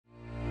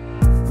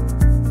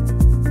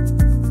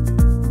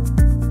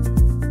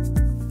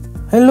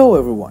Hello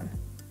everyone!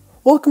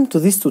 Welcome to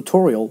this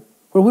tutorial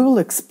where we will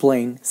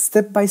explain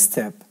step by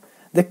step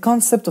the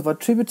concept of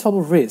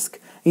attributable risk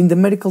in the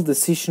medical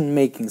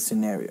decision-making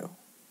scenario.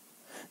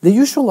 The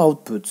usual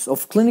outputs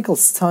of clinical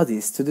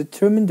studies to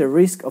determine the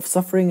risk of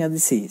suffering a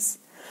disease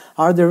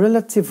are the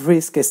relative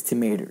risk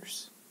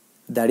estimators.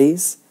 That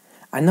is,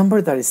 a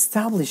number that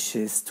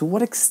establishes to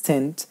what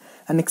extent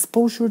an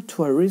exposure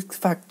to a risk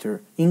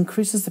factor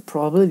increases the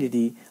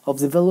probability of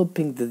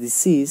developing the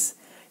disease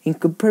in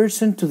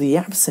comparison to the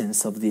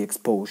absence of the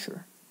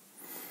exposure.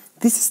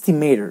 These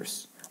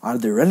estimators are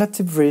the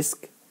relative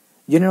risk,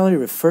 generally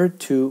referred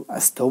to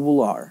as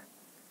R,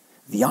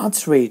 the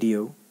odds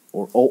ratio,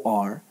 or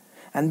OR,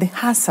 and the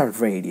hazard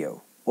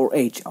ratio, or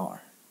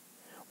HR,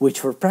 which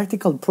for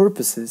practical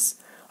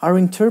purposes are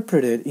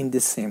interpreted in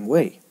the same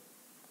way.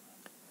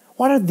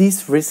 What are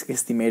these risk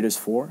estimators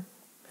for?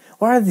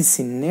 What are the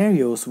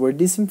scenarios where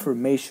this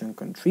information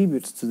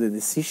contributes to the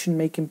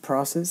decision-making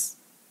process?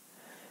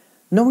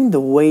 Knowing the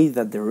way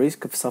that the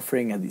risk of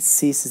suffering a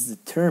disease is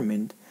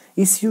determined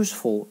is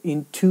useful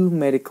in two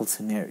medical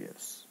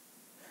scenarios.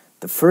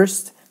 The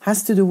first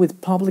has to do with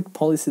public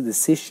policy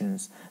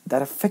decisions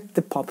that affect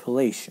the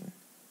population,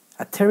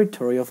 a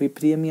territory of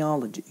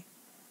epidemiology.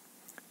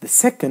 The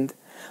second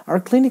are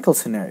clinical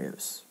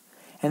scenarios,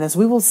 and as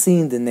we will see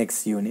in the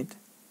next unit,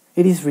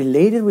 it is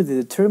related with the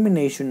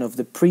determination of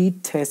the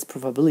pre-test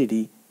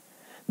probability,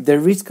 the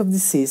risk of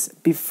disease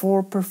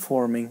before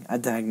performing a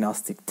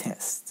diagnostic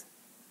test.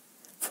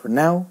 For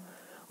now,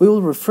 we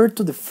will refer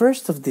to the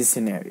first of these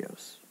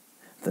scenarios.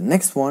 The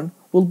next one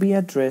will be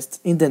addressed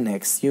in the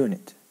next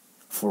unit,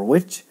 for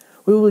which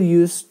we will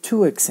use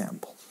two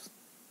examples.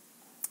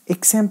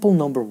 Example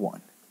number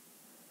 1.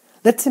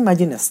 Let's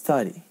imagine a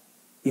study,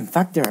 in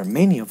fact there are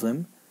many of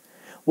them,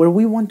 where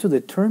we want to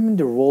determine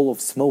the role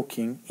of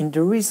smoking in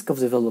the risk of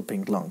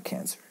developing lung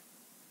cancer.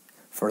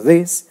 For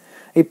this,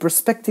 a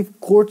prospective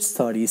cohort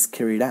study is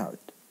carried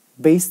out,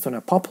 based on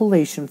a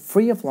population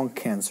free of lung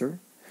cancer,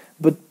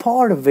 but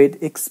part of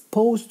it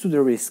exposed to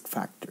the risk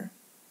factor.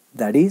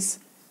 That is,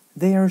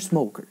 they are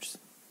smokers.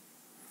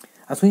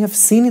 As we have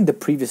seen in the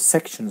previous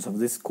sections of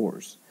this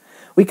course,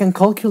 we can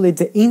calculate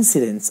the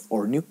incidence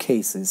or new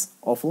cases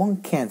of lung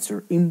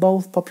cancer in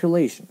both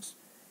populations,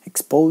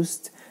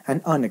 exposed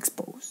and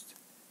unexposed.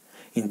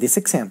 In this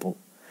example,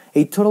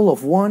 a total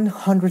of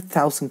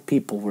 100,000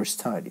 people were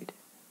studied.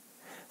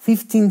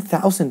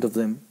 15,000 of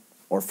them,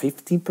 or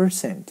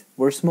 15%,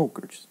 were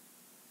smokers.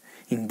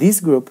 In this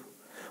group,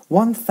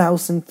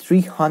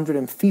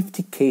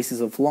 1,350 cases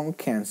of lung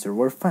cancer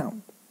were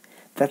found.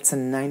 That's a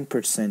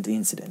 9%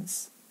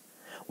 incidence.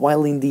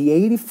 While in the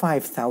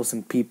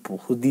 85,000 people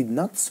who did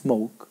not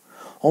smoke,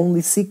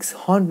 only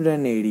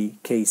 680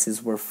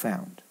 cases were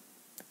found,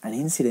 an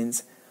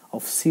incidence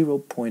of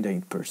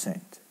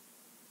 0.8%.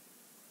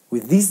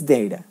 With this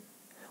data,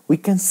 we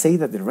can say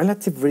that the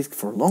relative risk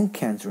for lung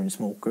cancer in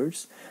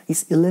smokers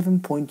is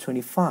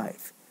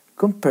 11.25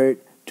 compared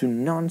to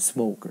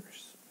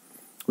non-smokers.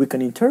 We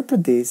can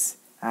interpret this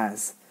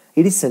as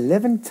it is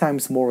 11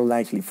 times more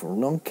likely for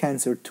lung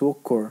cancer to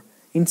occur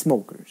in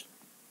smokers.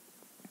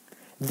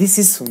 This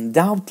is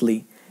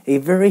undoubtedly a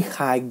very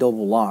high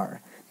R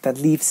that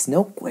leaves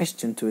no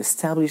question to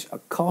establish a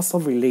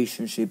causal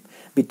relationship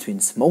between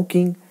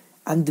smoking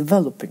and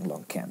developing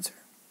lung cancer.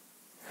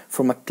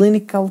 From a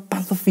clinical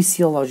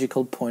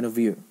pathophysiological point of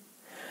view,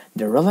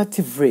 the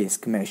relative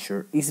risk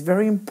measure is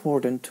very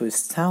important to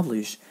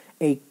establish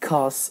a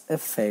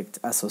cause-effect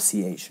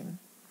association.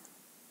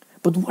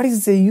 But what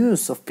is the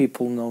use of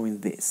people knowing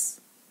this?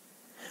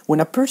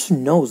 When a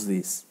person knows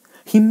this,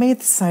 he may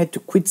decide to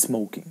quit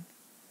smoking.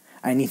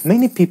 And if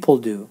many people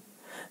do,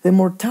 the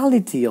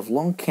mortality of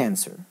lung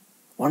cancer,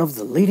 one of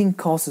the leading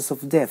causes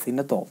of death in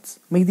adults,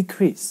 may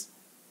decrease.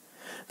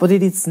 But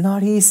it is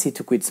not easy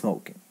to quit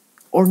smoking,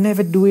 or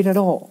never do it at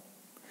all.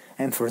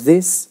 And for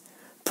this,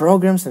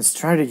 programs and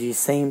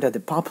strategies aimed at the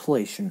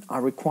population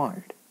are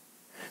required.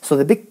 So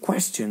the big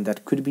question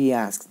that could be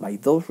asked by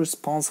those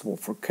responsible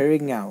for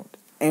carrying out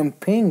and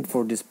paying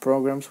for these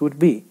programs would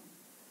be: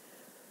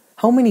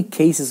 how many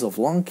cases of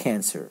lung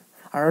cancer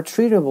are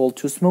attributable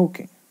to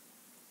smoking?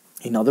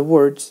 In other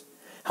words,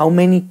 how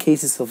many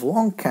cases of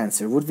lung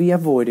cancer would be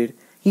avoided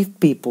if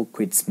people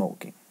quit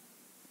smoking?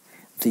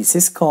 This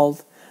is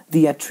called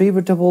the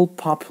Attributable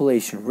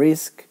Population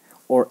Risk,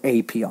 or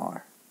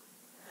APR.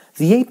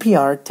 The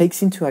APR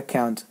takes into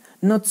account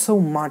not so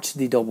much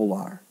the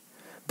R,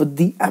 but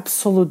the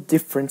absolute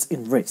difference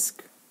in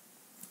risk.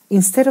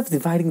 Instead of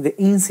dividing the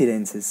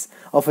incidences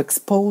of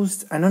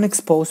exposed and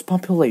unexposed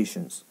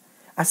populations,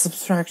 a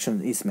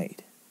subtraction is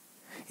made.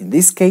 In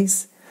this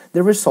case,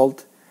 the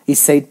result is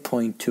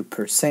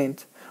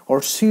 8.2%,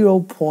 or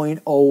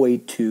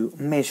 0.082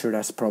 measured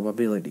as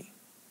probability.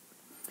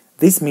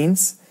 This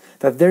means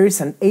that there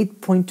is an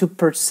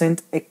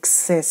 8.2%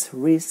 excess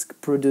risk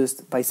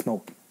produced by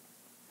smoking.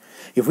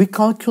 If we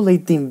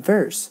calculate the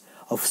inverse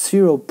of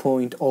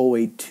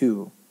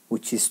 0.082,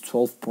 which is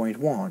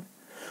 12.1,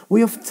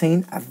 we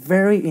obtain a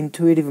very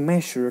intuitive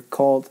measure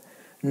called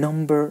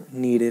number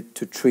needed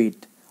to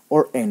treat,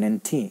 or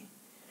NNT,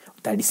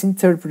 That is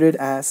interpreted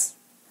as,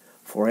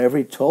 for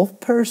every 12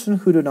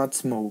 persons who do not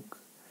smoke,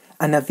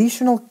 an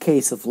additional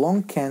case of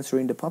lung cancer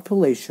in the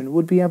population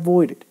would be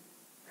avoided.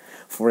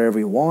 For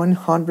every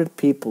 100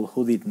 people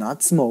who did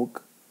not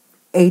smoke,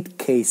 8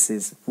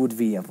 cases would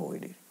be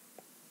avoided.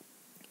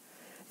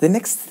 The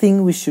next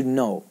thing we should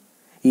know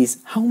is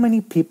how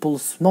many people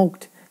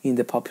smoked in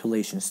the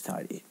population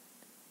studied.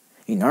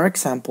 In our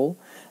example,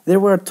 there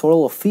were a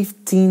total of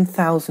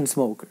 15,000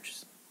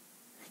 smokers.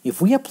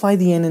 If we apply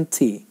the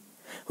NNT,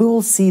 we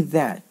will see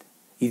that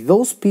if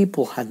those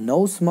people had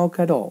no smoke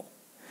at all,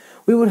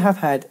 we would have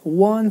had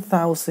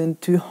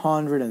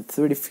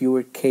 1,230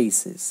 fewer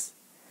cases.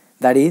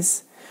 That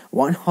is,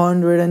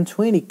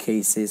 120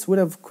 cases would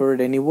have occurred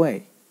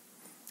anyway.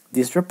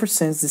 This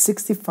represents the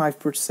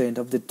 65%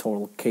 of the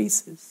total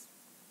cases.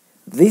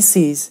 This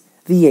is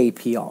the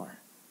APR.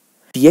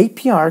 The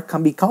APR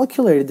can be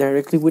calculated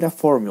directly with a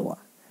formula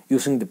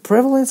using the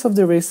prevalence of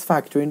the risk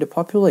factor in the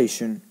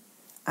population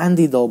and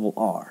the double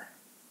R.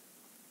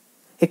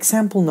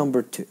 Example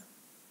number 2.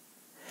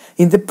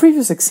 In the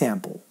previous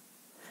example,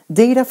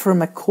 data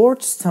from a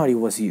cohort study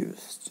was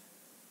used.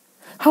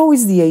 How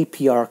is the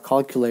APR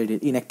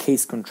calculated in a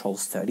case control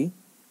study?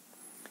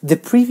 The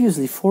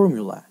previously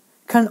formula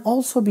can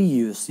also be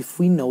used if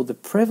we know the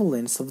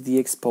prevalence of the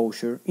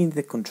exposure in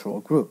the control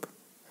group,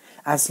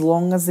 as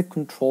long as the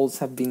controls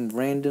have been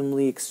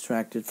randomly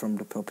extracted from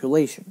the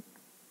population,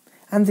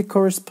 and the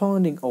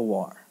corresponding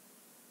OR.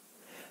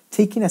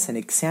 Taking as an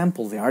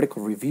example the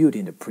article reviewed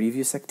in the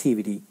previous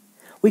activity,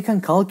 we can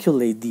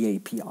calculate the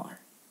APR.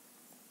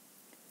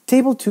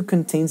 Table 2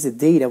 contains the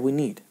data we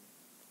need.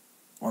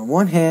 On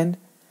one hand,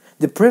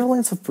 the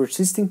prevalence of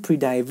persisting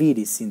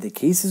prediabetes in the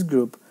cases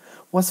group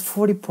was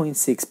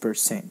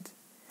 40.6%,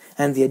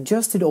 and the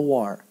adjusted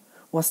OR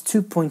was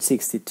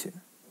 2.62.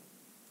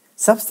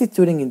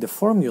 Substituting in the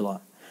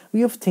formula,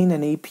 we obtain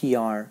an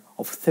APR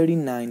of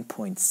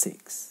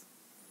 39.6.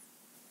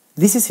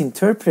 This is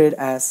interpreted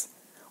as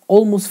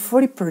almost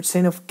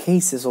 40% of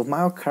cases of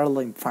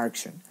myocardial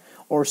infarction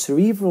or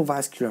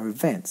cerebrovascular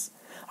events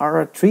are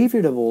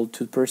attributable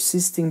to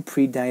persisting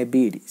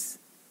prediabetes.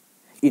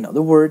 In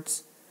other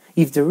words,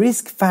 if the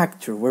risk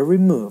factor were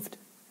removed,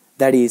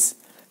 that is,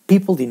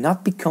 people did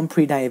not become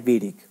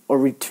prediabetic or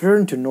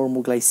return to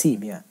normal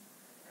glycemia,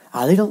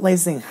 a little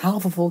less than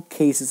half of all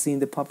cases in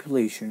the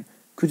population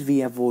could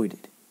be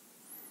avoided.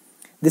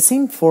 The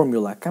same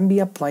formula can be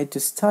applied to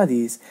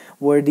studies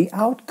where the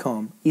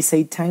outcome is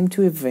a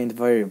time-to-event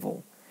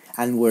variable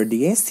and where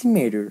the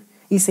estimator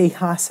is a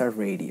hazard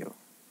ratio.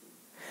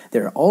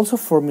 There are also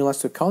formulas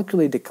to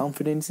calculate the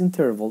confidence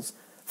intervals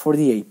for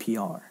the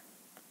APR.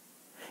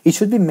 It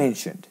should be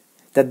mentioned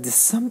that the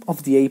sum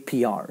of the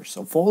APRs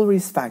of all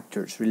risk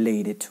factors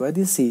related to a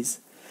disease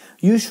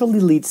usually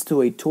leads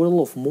to a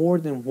total of more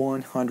than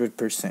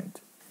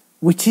 100%,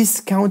 which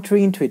is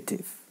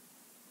counterintuitive.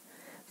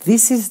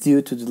 This is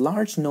due to the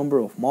large number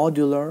of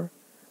modular,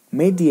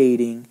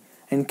 mediating,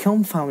 and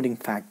confounding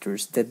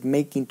factors that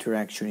make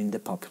interaction in the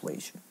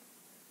population.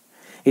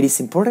 It is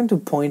important to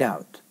point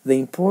out the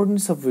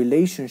importance of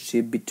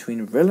relationship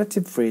between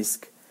relative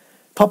risk,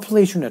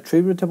 population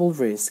attributable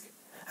risk,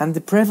 and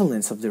the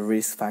prevalence of the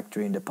risk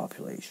factor in the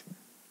population.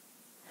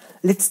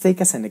 Let's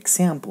take as an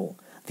example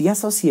the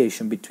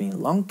association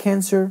between lung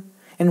cancer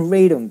and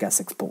radon gas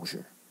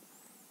exposure.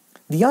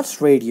 The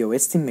odds ratio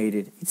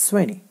estimated is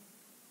 20.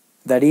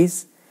 That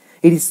is,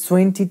 it is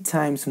 20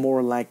 times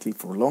more likely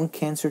for lung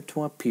cancer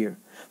to appear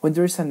when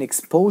there is an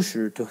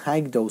exposure to high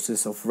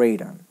doses of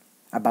radon,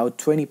 about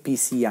 20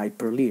 pci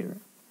per liter,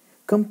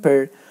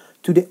 compared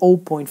to the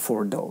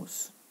 0.4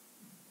 dose.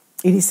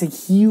 It is a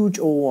huge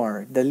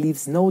OR that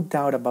leaves no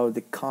doubt about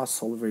the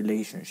causal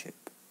relationship.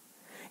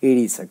 It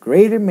is a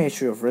greater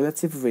measure of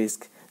relative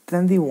risk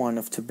than the one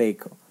of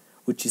tobacco,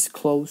 which is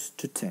close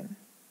to 10.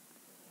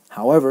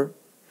 However,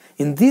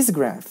 in this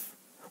graph,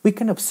 we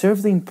can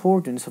observe the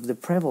importance of the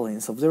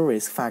prevalence of the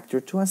risk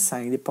factor to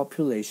assign the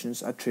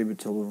population's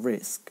attributable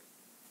risk.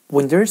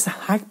 When there is a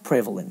high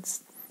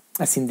prevalence,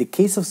 as in the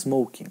case of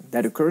smoking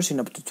that occurs in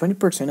up to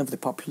 20% of the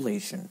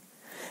population,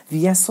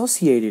 the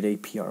associated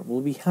APR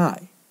will be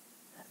high.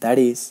 That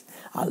is,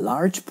 a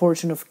large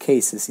portion of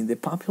cases in the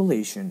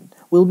population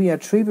will be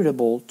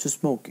attributable to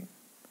smoking,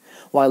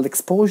 while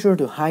exposure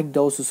to high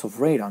doses of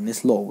radon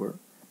is lower,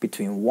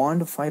 between 1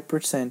 to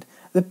 5%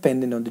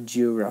 depending on the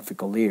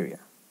geographical area.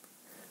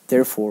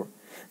 Therefore,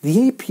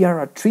 the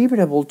APR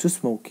attributable to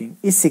smoking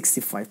is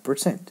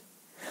 65%,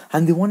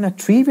 and the one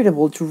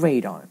attributable to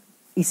radon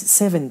is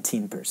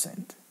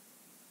 17%.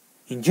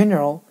 In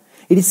general,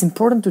 it is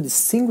important to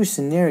distinguish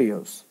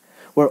scenarios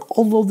where,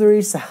 although there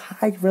is a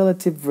high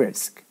relative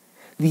risk,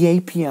 the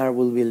APR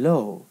will be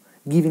low,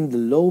 given the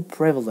low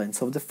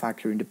prevalence of the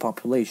factor in the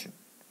population.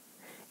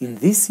 In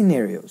these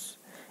scenarios,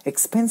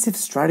 expensive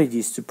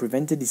strategies to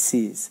prevent the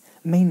disease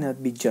may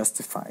not be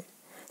justified,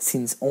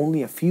 since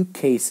only a few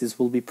cases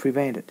will be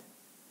prevented.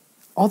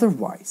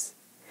 Otherwise,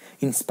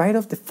 in spite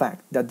of the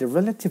fact that the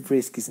relative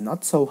risk is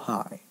not so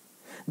high,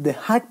 the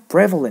high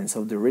prevalence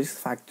of the risk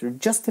factor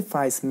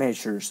justifies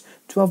measures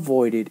to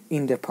avoid it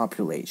in the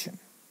population.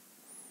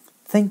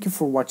 Thank you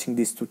for watching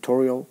this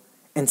tutorial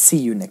and see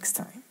you next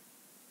time.